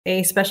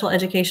a special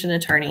education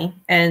attorney,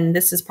 and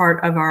this is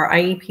part of our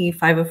IEP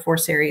 504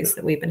 series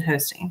that we've been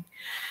hosting.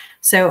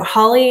 So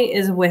Holly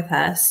is with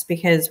us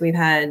because we've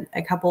had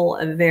a couple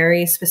of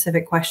very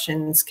specific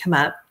questions come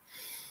up,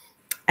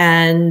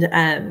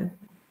 and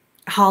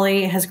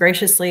Holly has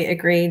graciously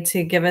agreed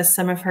to give us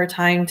some of her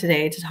time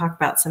today to talk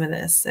about some of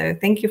this. So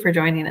thank you for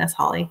joining us,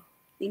 Holly.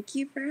 Thank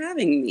you for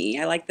having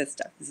me. I like this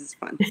stuff. This is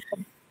fun.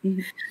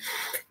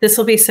 This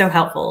will be so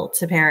helpful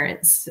to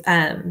parents.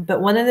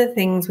 But one of the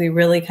things we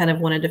really kind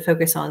of wanted to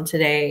focus on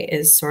today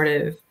is sort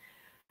of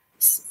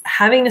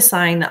having to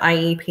sign the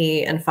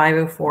IEP and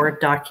 504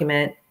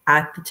 document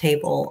at the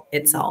table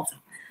itself.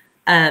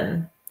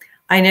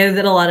 I know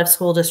that a lot of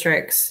school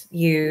districts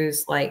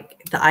use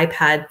like the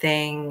iPad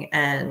thing,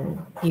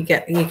 and you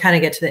kind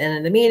of get to the end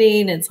of the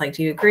meeting. It's like,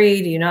 do you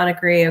agree? Do you not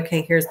agree?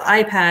 Okay, here's the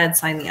iPad,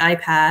 sign the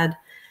iPad.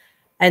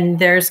 And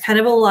there's kind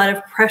of a lot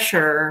of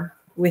pressure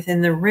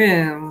within the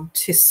room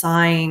to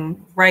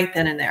sign right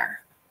then and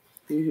there.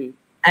 Mm-hmm.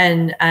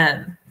 And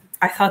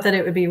I thought that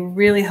it would be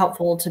really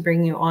helpful to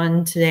bring you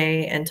on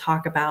today and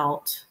talk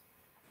about,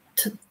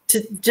 to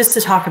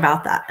talk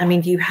about that. I mean,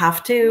 do you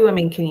have to? I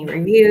mean, can you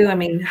review? I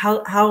mean,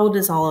 how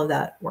does all of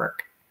that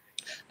work?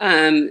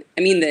 I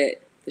mean, the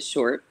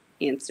short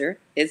answer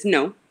is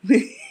no.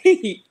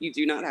 You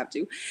do not have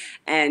to.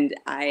 And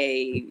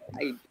I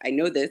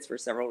know this for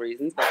several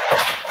reasons, but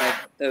one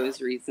of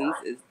those reasons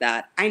is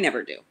that I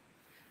never do.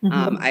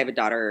 Mm-hmm. I have a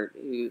daughter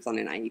who's on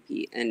an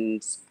IEP,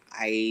 and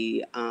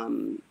I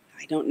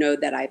don't know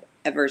that I've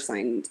ever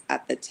signed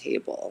at the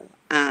table.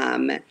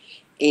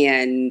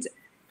 And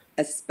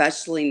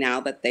especially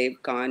now that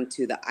they've gone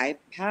to the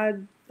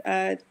iPad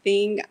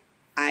thing,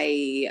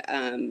 I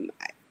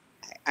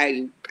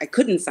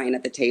couldn't sign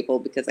at the table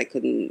because I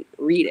couldn't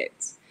read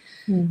it.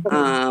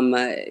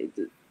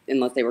 Mm-hmm.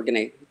 Unless they were going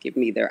to give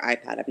me their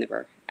iPad. I've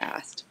never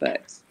asked,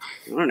 but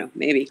I don't know,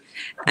 maybe.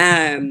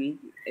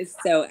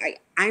 So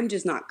I'm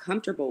just not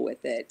comfortable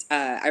with it.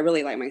 I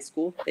really like my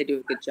school. They do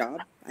a good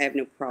job. I have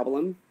no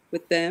problem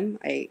with them.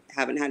 I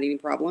haven't had any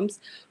problems,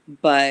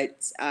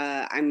 but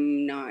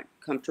I'm not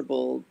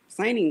comfortable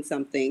signing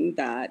something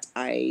that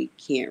I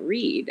can't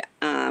read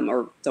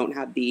or don't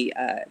have the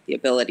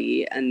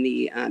ability and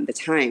the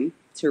time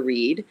to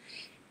read.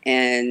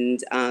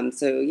 And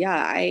so,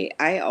 yeah,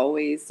 I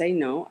always say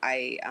no.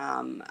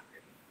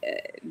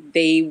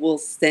 They will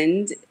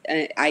send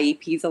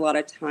IEPs a lot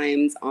of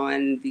times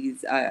on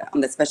these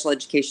on the special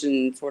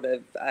education sort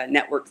of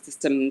network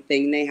system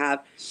thing they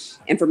have.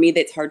 And for me,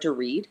 that's hard to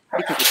read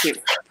because I can't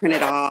print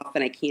it off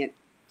and I can't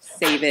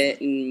save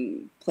it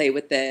and play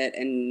with it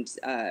and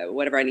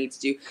whatever I need to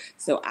do.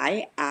 So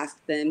I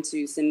asked them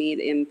to send me it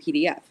in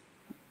PDF.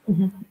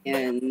 Mm-hmm.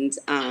 And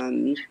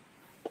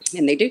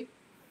they do.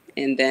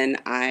 And then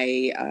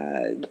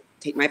I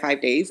take my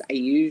 5 days. I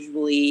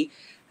usually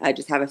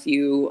just have a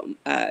few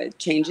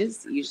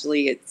changes.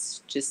 Usually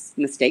it's just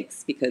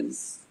mistakes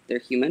because they're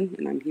human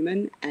and I'm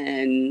human,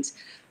 and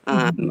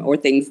or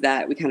things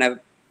that we kind of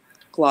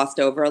glossed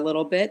over a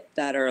little bit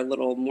that are a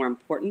little more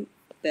important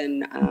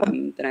than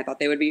I thought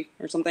they would be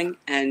or something.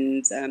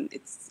 And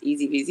it's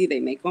easy peasy. They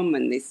make them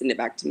and they send it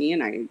back to me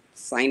and I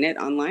sign it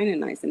online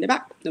and I send it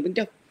back. No big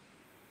deal.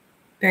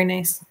 Very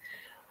nice.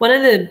 One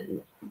of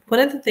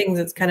the things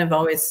that's kind of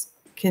always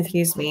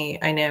confused me,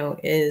 I know,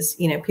 is,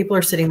 people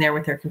are sitting there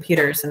with their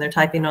computers and they're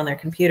typing on their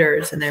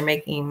computers and they're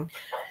making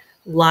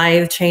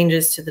live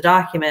changes to the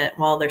document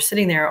while they're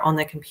sitting there on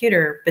the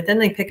computer, but then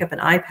they pick up an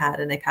iPad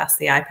and they pass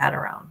the iPad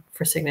around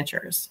for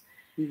signatures.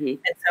 Mm-hmm.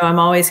 And so I'm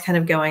always kind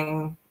of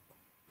going,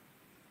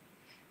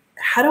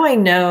 how do I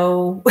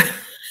know?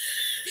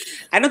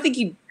 I don't think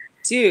you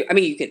do. I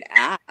mean, you could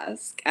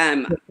ask.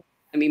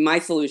 I mean, my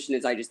solution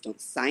is I just don't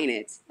sign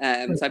it.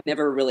 So I've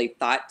never really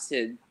thought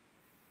to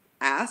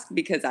ask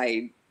because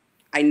I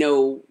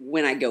know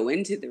when I go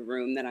into the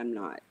room that I'm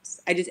not.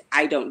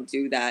 I don't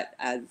do that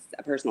as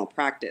a personal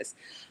practice.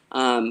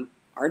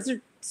 Ours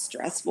are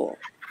stressful.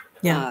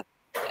 Yeah.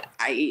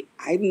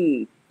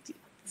 I'm.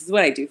 This is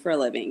what I do for a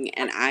living,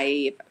 and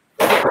I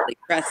get really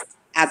stressed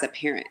as a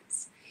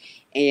parent,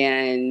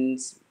 and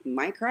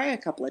might cry a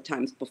couple of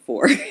times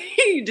before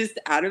just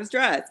out of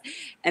stress.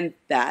 And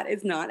that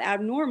is not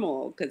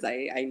abnormal because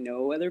I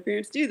know other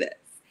parents do this.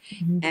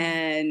 Mm-hmm.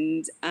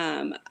 And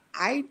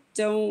I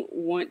don't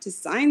want to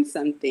sign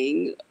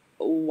something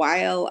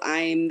while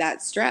I'm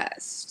that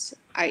stressed.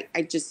 I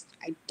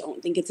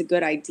don't think it's a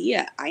good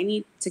idea. I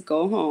need to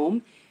go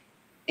home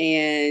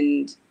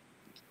and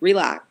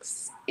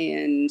relax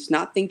and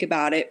not think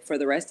about it for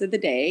the rest of the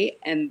day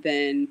and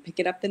then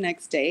pick it up the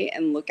next day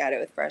and look at it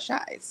with fresh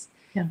eyes.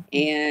 Yeah.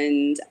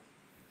 And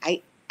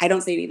I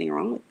don't see anything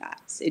wrong with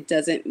that. It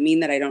doesn't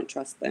mean that I don't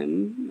trust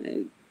them.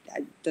 It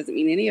doesn't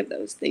mean any of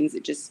those things.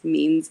 It just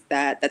means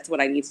that that's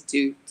what I need to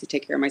do to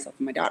take care of myself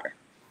and my daughter.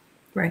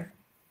 Right.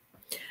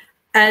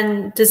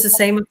 And does the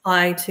same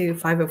apply to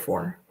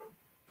 504?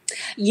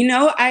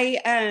 Does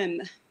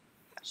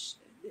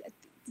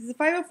the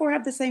 504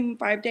 have the same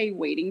 5-day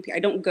waiting period? I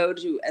don't go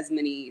to as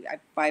many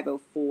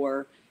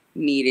 504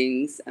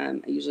 meetings. I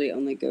usually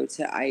only go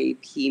to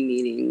IEP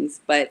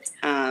meetings, but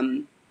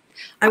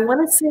I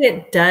want to say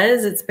it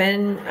does. It's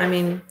been, I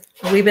mean,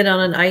 we've been on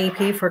an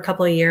IEP for a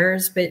couple of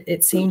years, but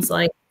it seems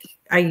like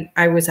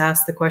I was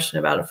asked the question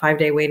about a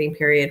 5-day waiting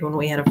period when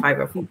we had a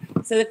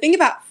 504. So the thing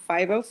about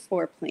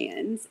 504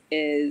 plans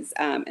is,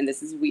 and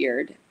this is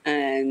weird,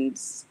 but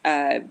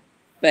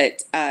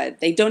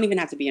they don't even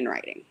have to be in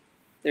writing.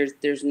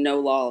 There's no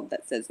law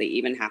that says they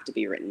even have to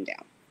be written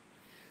down.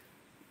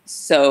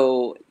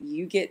 So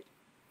you get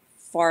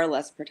far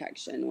less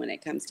protection when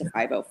it comes to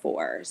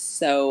 504.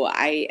 So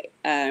I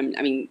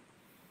mean,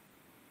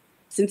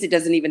 since it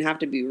doesn't even have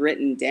to be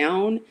written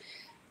down,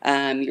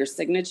 your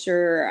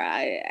signature,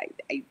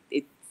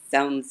 it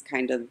sounds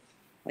kind of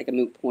like a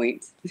moot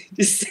point.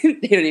 Just, they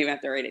don't even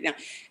have to write it down.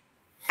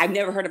 I've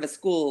never heard of a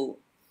school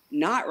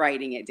not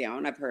writing it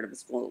down. I've heard of a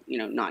school,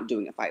 not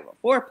doing a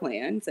 504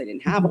 plan, so I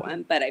didn't have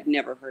one, but I've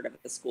never heard of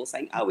a school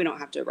saying, oh, we don't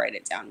have to write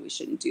it down. We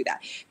shouldn't do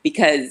that,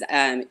 because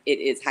it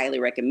is highly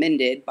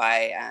recommended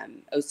by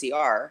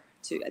OCR,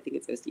 I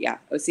think it's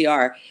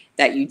OCR,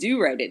 that you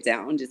do write it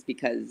down, just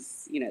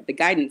because, the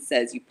guidance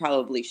says you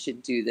probably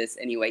should do this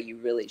anyway. You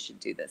really should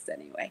do this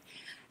anyway.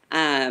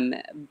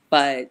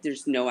 But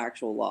there's no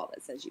actual law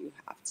that says you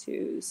have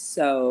to.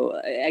 So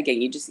again,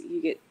 you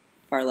get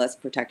far less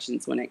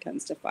protections when it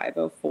comes to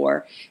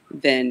 504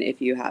 than if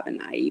you have an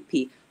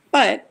IEP.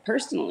 But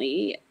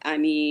personally, I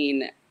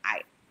mean,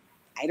 I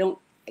don't,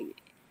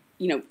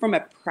 from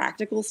a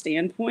practical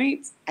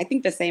standpoint, I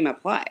think the same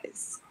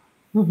applies.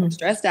 Mm-hmm.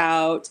 Stressed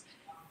out.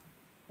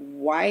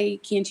 Why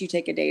can't you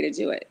take a day to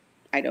do it?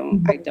 I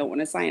don't want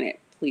to sign it.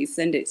 Please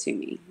send it to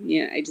me.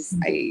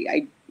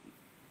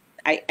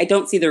 I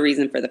don't see the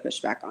reason for the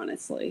pushback,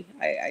 honestly.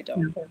 I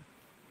don't.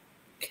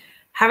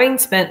 Having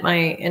spent my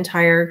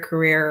entire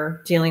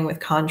career dealing with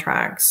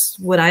contracts,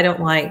 what I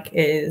don't like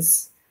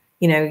is,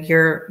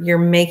 you're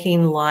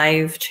making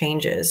live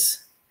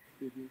changes.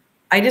 Mm-hmm.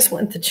 I just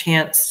want the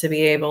chance to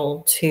be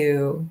able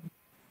to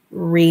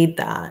read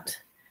that,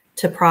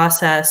 to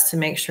process, to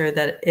make sure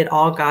that it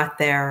all got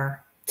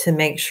there, to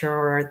make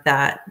sure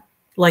that,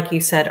 like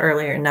you said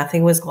earlier,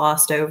 nothing was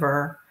glossed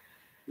over.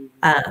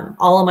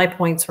 All of my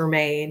points were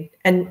made.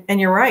 And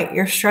you're right,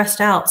 you're stressed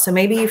out. So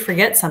maybe you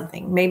forget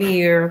something. Maybe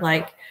you're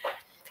like,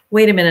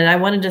 wait a minute, I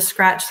wanted to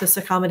scratch this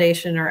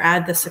accommodation or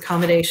add this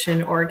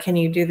accommodation, or can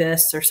you do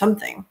this or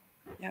something?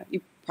 Yeah, you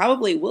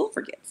probably will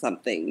forget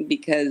something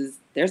because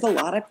there's a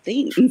lot of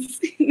things.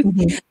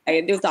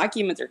 Mm-hmm. Those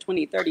documents are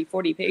 20, 30,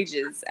 40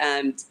 pages,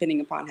 depending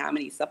upon how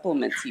many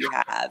supplements you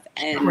have.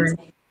 And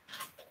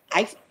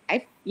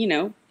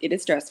it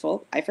is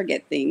stressful. I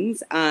forget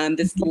things.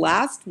 This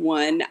last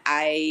one,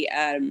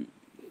 I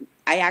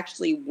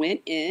actually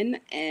went in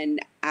and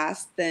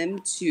asked them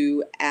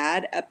to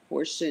add a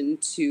portion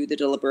to the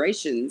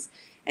deliberations,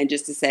 and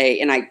just to say,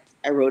 and I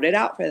wrote it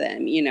out for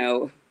them,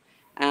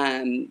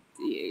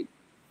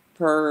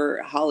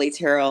 per Holly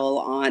Terrell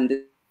on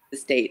the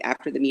state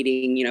after the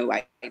meeting, she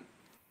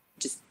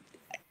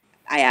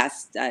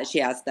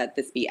asked that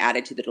this be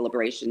added to the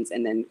deliberations,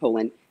 and then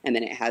colon, and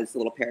then it has a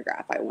little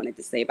paragraph I wanted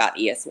to say about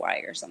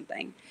ESY or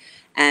something.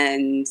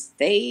 And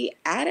they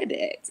added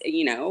it.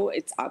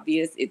 It's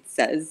obvious. It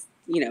says,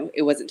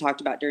 it wasn't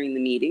talked about during the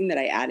meeting, that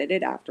I added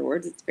it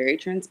afterwards. It's very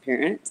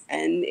transparent,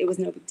 and it was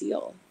no big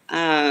deal.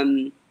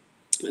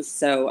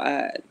 So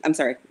I'm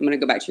sorry. I'm going to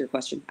go back to your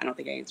question. I don't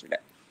think I answered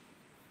it.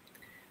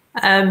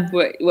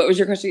 What was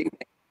your question?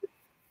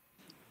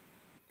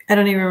 I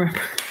don't even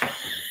remember.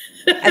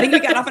 I think we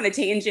got off on a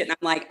tangent, and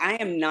I'm like, I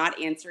am not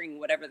answering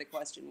whatever the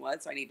question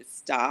was, so I need to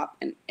stop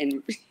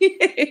and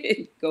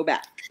go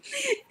back.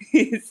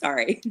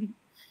 Sorry.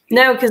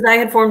 No, because I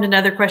had formed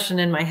another question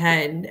in my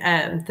head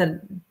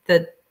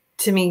that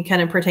to me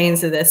kind of pertains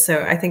to this.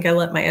 So I think I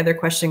let my other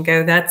question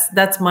go.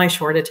 That's my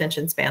short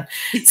attention span.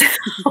 So,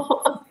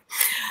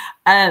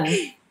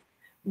 I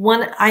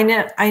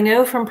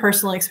know from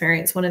personal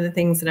experience, one of the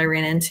things that I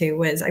ran into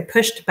was I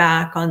pushed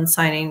back on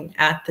signing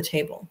at the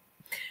table.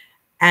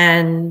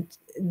 And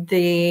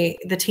the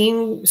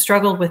team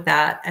struggled with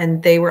that,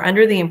 and they were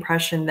under the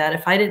impression that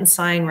if I didn't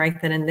sign right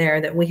then and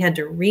there, that we had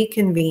to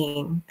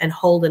reconvene and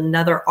hold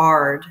another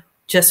ARD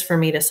just for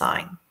me to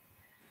sign.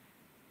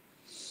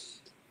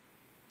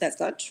 That's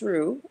not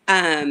true.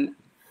 I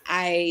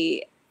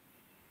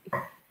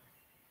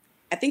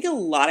think a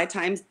lot of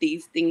times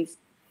these things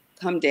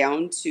come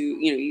down to,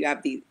 you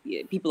have these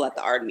people at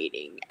the ARD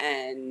meeting,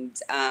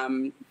 and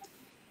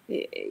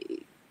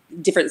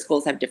different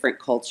schools have different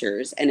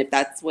cultures, and if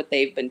that's what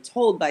they've been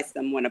told by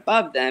someone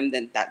above them,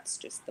 then that's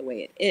just the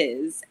way it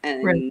is.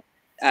 And right.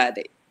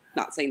 They,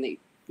 not saying they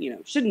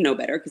shouldn't know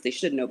better, because they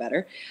should know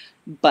better,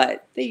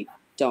 but they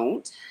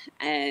don't.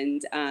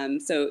 And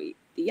so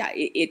yeah,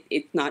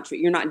 it's not true.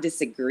 You're not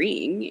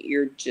disagreeing.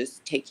 You're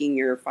just taking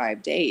your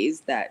 5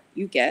 days that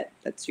you get.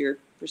 That's your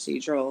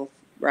procedural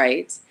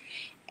right.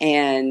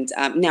 And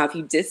now if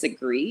you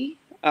disagree,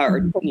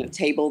 or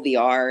table the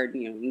ARD,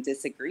 in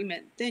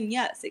disagreement, then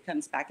yes, it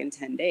comes back in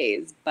 10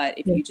 days. But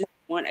if you just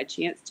want a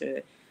chance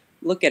to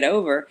look it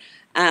over,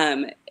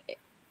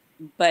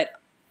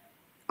 but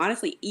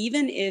honestly,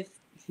 even if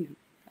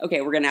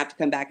Okay, we're going to have to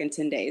come back in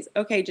 10 days.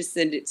 Okay, just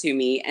send it to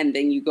me. And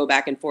then you go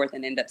back and forth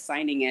and end up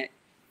signing it.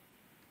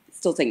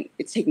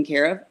 It's taken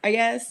care of, I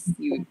guess.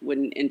 You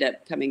wouldn't end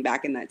up coming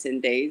back in that 10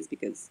 days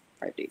because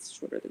 5 days is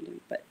shorter than 10.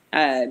 But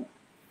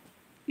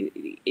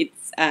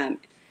it's,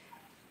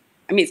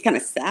 it's kind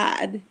of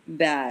sad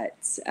that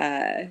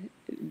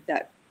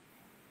that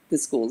the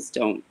schools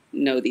don't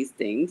know these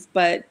things.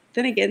 But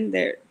then again,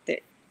 they're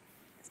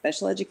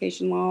special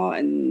education law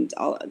and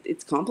all,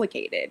 it's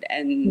complicated,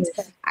 and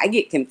I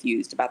get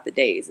confused about the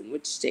days and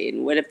which day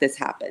and what if this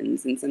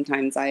happens, and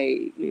sometimes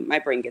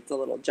my brain gets a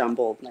little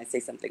jumbled and I say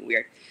something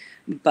weird,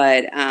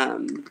 but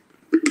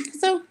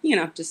so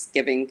just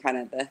giving kind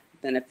of the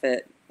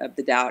benefit of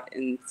the doubt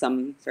in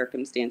some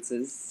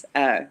circumstances,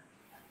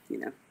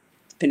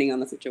 depending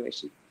on the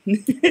situation.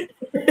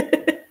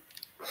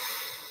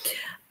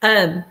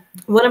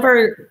 One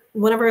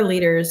of our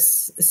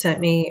leaders sent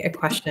me a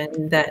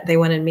question that they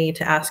wanted me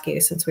to ask you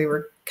since we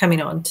were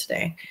coming on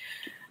today.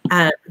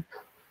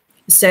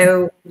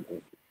 So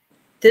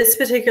this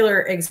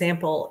particular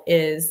example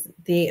is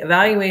the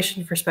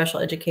evaluation for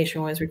special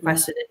education was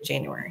requested in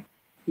January.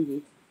 Mm-hmm.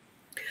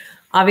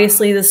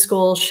 Obviously, the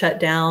school shut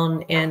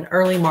down in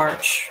early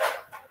March,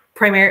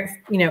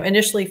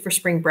 initially for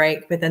spring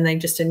break, but then they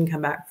just didn't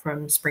come back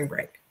from spring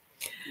break.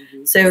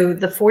 So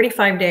the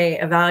 45-day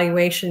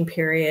evaluation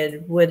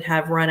period would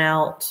have run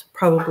out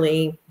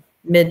probably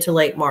mid to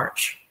late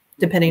March,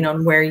 depending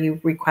on where you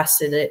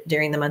requested it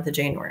during the month of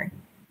January.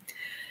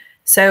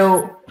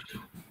 So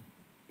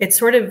it's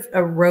sort of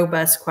a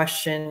robust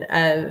question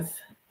of,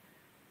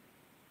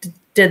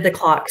 did the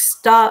clock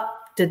stop?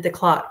 Did the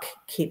clock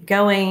keep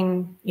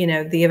going?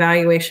 The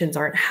evaluations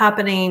aren't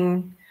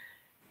happening.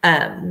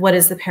 What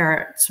is the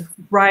parent's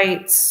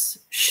rights?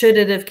 Should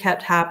it have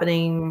kept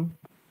happening?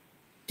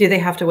 Do they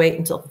have to wait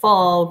until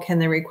fall? Can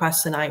they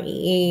request an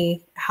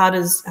IEE? How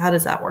does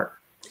that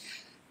work?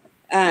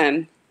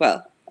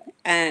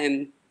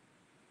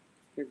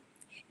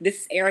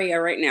 This area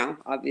right now,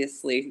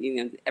 obviously,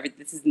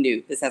 this is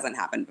new. This hasn't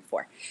happened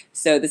before,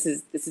 so this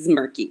is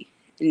murky.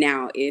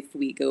 Now, if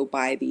we go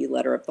by the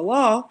letter of the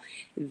law,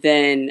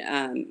 then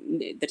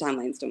the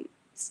timelines don't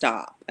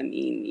stop.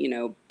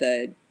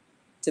 The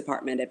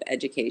Department of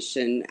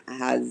Education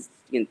has,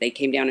 they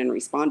came down and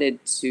responded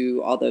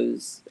to all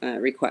those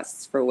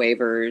requests for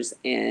waivers,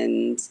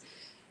 and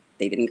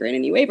they didn't grant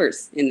any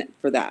waivers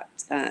for that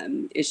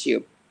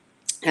issue.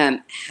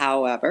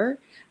 However,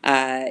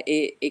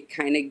 it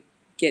kind of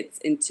gets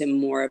into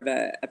more of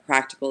a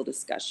practical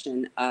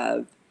discussion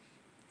of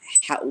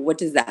what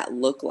does that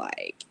look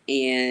like,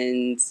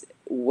 and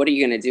what are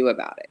you going to do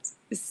about it?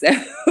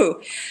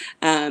 So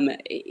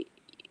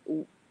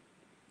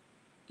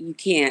you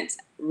can't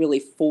really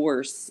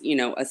force,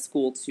 a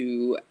school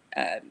to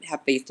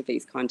have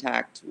face-to-face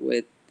contact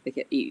with the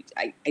kid.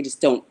 I just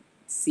don't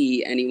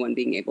see anyone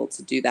being able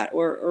to do that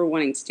or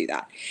wanting to do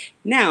that.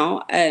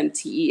 Now,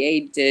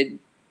 TEA did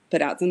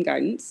put out some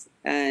guidance,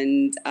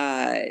 and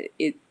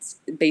it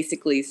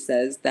basically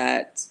says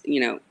that,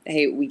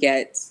 hey, we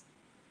get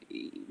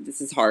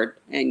this is hard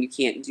and you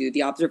can't do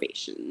the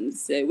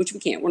observations, which we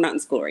can't. We're not in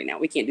school right now.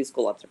 We can't do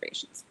school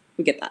observations.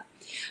 We get that.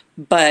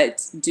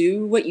 But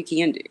do what you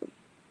can do.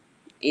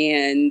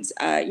 And,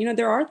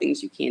 there are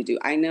things you can do.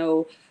 I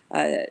know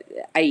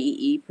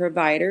IEE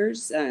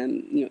providers,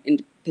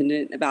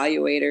 independent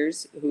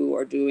evaluators who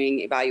are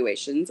doing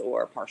evaluations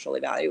or partial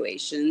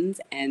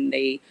evaluations, and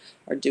they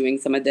are doing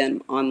some of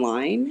them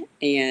online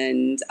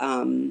and,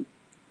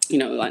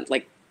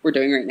 like we're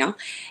doing right now.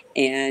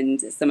 And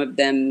some of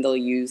them, they'll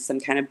use some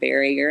kind of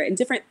barrier and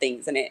different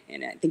things. And I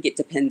think it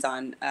depends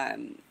on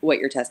what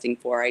you're testing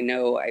for. I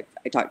know I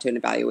talked to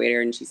an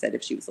evaluator, and she said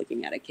if she was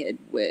looking at a kid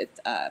with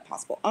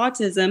possible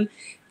autism,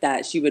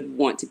 that she would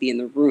want to be in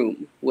the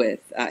room with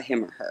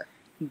him or her.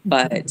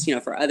 But,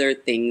 for other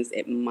things,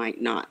 it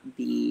might not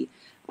be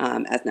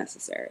as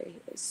necessary.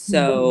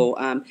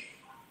 So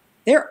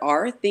there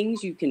are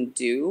things you can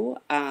do.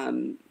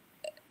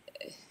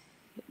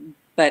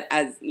 But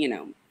as,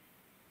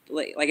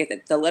 like I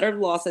said, the letter of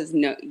the law says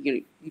no,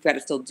 you've got to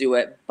still do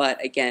it.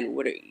 But again,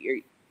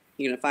 you're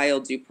going to file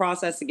due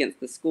process against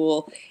the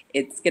school.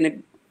 It's going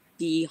to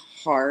be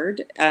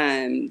hard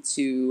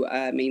to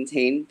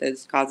maintain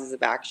those causes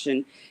of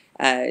action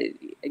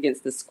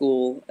against the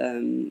school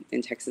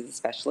in Texas,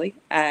 especially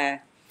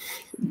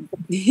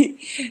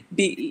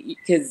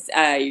because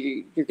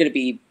you're going to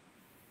be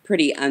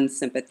pretty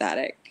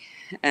unsympathetic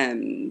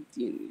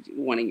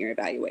wanting your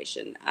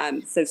evaluation.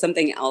 So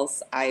something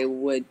else I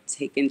would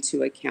take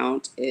into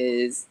account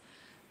is,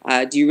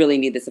 do you really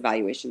need this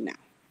evaluation now?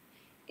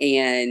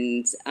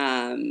 And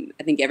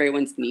I think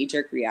everyone's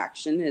knee-jerk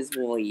reaction is,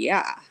 well,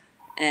 yeah.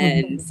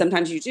 And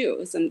sometimes you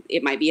do.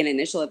 It might be an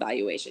initial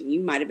evaluation.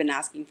 You might have been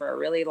asking for a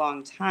really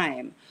long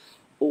time.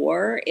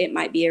 Or it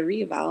might be a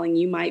reeval, and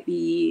you might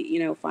be,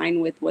 fine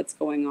with what's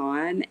going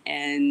on,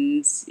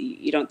 and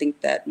you don't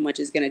think that much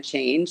is going to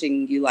change,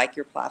 and you like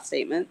your PLAF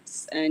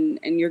statements, and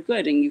you're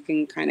good, and you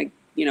can kind of,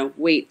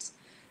 wait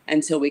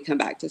until we come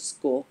back to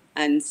school.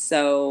 And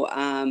so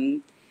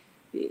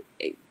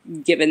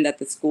given that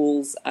the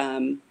schools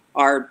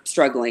are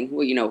struggling,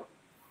 well,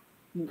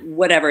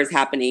 whatever is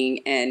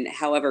happening, and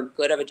however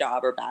good of a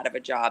job or bad of a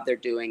job they're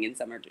doing, and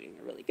some are doing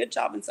a really good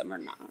job and some are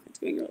not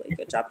doing a really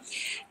good job,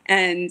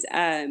 and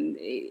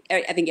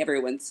I think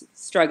everyone's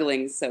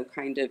struggling, so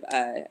kind of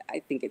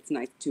I think it's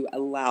nice to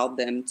allow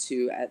them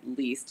to at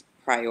least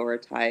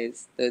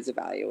prioritize those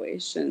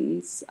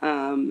evaluations.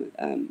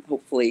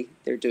 Hopefully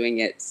they're doing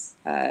it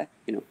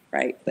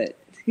right, but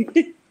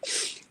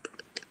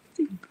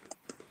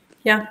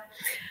yeah.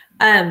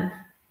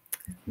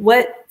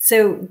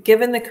 So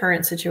given the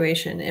current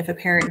situation, if a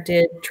parent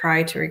did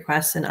try to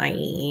request an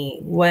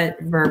IEE, what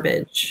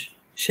verbiage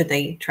should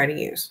they try to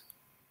use?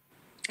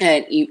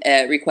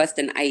 Request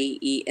an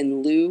IEE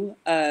in lieu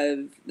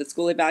of the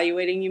school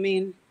evaluating, you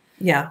mean?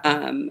 Yeah.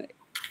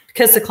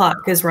 Because the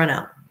clock is run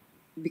out.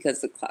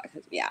 Because the clock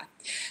has, yeah.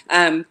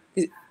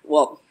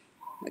 Well,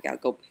 like I'll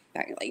go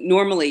back. Like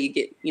normally you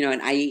get,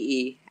 an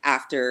IEE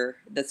after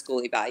the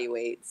school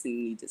evaluates and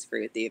you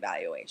disagree with the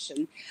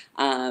evaluation.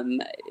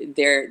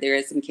 There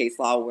is some case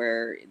law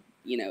where,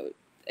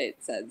 it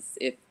says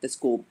if the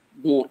school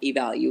won't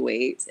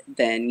evaluate,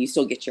 then you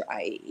still get your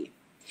IEE.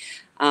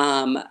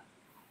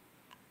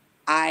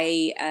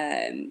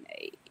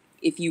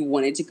 If you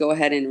wanted to go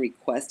ahead and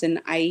request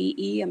an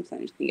IEE, I'm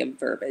trying to think of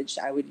verbiage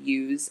I would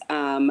use.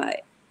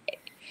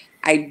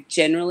 I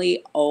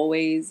generally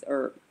always,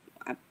 or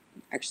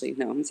actually,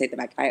 no, I'm gonna say it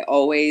back. I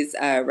always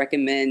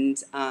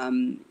recommend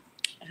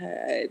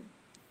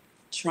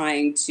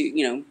trying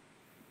to,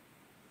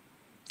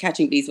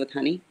 catching bees with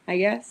honey, I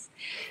guess,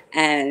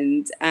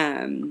 and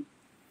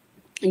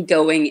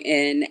going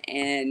in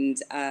and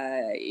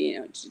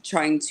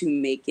trying to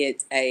make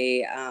it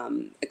a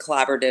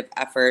collaborative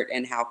effort,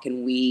 and how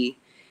can we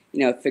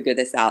figure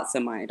this out so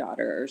my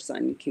daughter or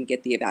son can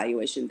get the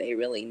evaluation they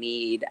really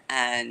need,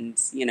 and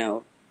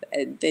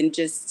then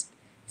just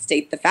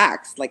state the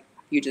facts like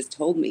you just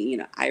told me.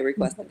 I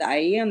requested the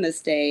IE on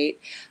this date.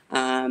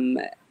 I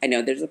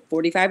know there's a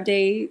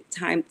 45-day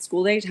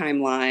school day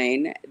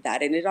timeline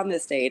that ended on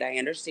this date. I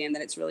understand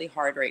that it's really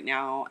hard right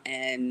now,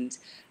 and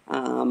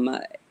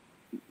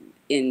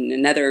in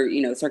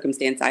another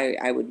circumstance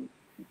I would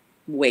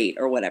wait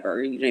or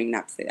whatever. You don't even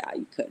have to say that,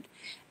 you could.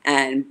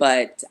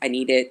 But I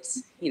need it,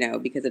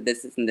 because of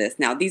this and this.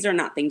 Now, these are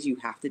not things you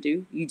have to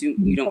do.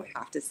 You don't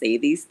have to say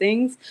these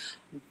things,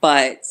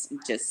 but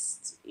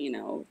just,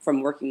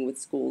 from working with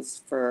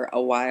schools for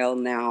a while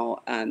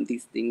now,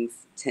 these things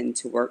tend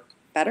to work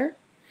better.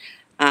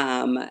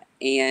 Just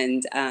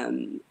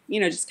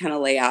kind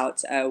of lay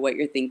out what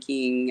you're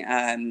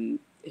thinking,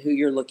 who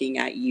you're looking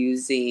at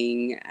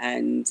using,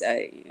 and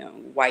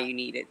why you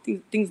need it,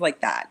 things like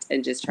that,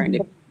 and just trying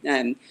to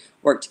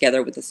work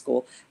together with the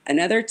school.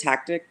 Another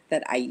tactic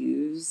that I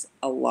use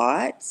a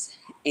lot,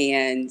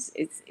 and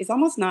it's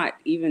almost not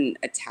even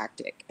a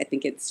tactic. I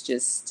think it's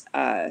just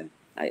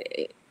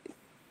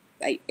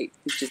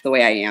it's just the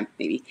way I am,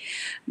 maybe.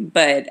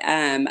 But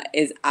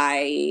is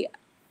I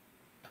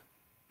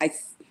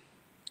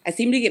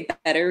seem to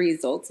get better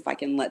results if I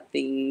can let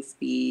things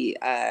be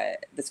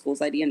the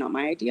school's idea, not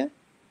my idea.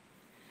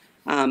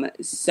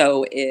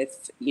 So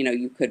if,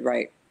 you could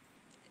write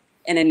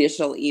an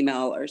initial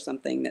email or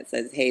something that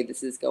says, hey,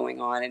 this is going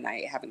on and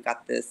I haven't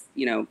got this,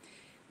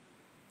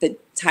 the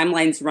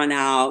timelines run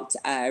out.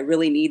 I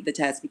really need the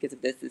test because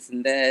of this,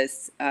 and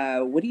this.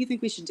 What do you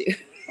think we should do?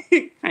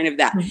 Kind of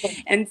that.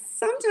 And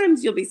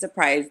sometimes you'll be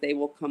surprised they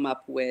will come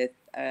up with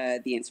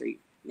the answer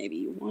maybe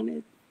you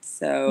wanted.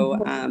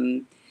 So,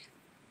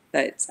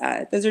 but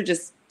those are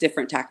just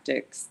different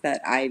tactics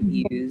that I've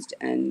used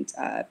and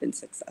been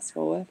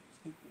successful with.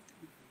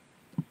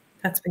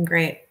 That's been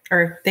great.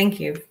 Or thank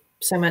you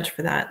so much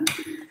for that.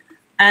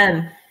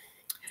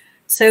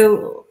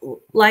 So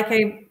like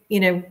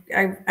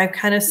I've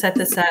kind of set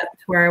this up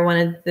to where I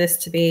wanted this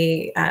to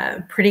be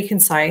pretty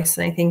concise.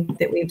 And I think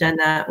that we've done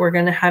that. We're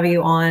going to have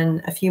you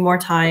on a few more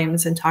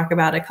times and talk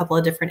about a couple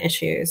of different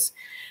issues,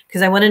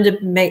 because I wanted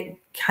to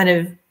kind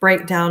of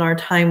break down our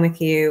time with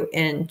you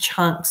in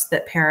chunks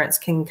that parents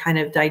can kind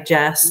of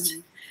digest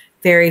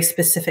very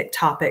specific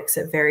topics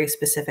at very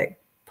specific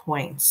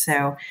points.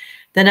 So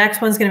the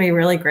next one's going to be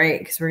really great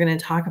because we're going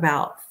to talk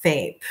about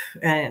FAPE.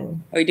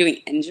 And are we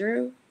doing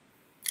Andrew?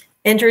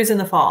 Andrew's in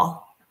the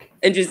fall.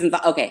 Andrew's in the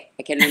fall. Okay,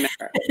 I can't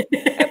remember.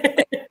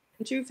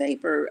 Andrew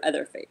FAPE or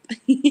other FAPE?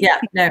 Yeah,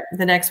 no,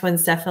 the next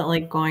one's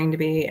definitely going to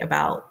be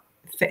about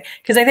FAPE,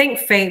 because I think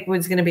FAPE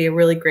was going to be a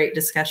really great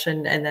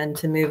discussion, and then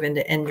to move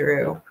into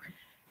Andrew,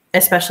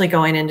 especially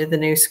going into the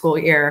new school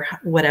year,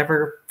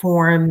 whatever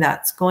form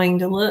that's going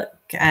to look,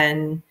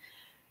 and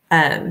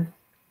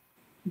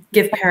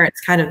give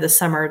parents kind of the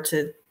summer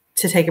to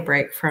take a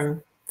break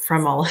from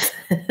all of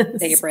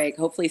this. Take a break.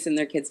 Hopefully send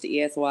their kids to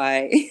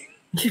ESY.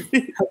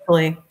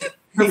 Hopefully.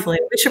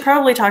 We should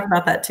probably talk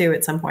about that too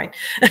at some point.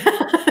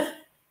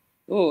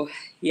 Oh,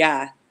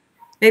 yeah.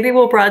 Maybe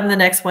we'll broaden the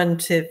next one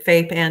to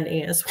FAPE and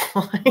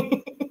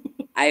ESY.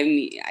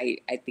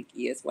 I think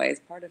ESY is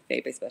part of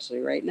FAPE, especially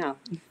right now.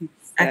 So.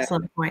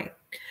 Excellent point.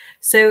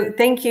 So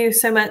thank you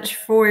so much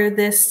for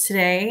this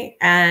today.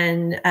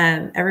 And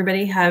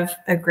everybody have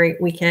a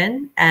great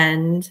weekend.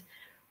 And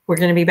we're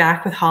going to be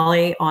back with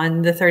Holly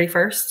on the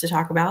 31st to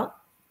talk about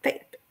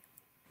faith.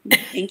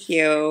 Thank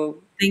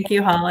you. Thank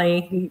you,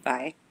 Holly.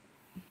 Bye.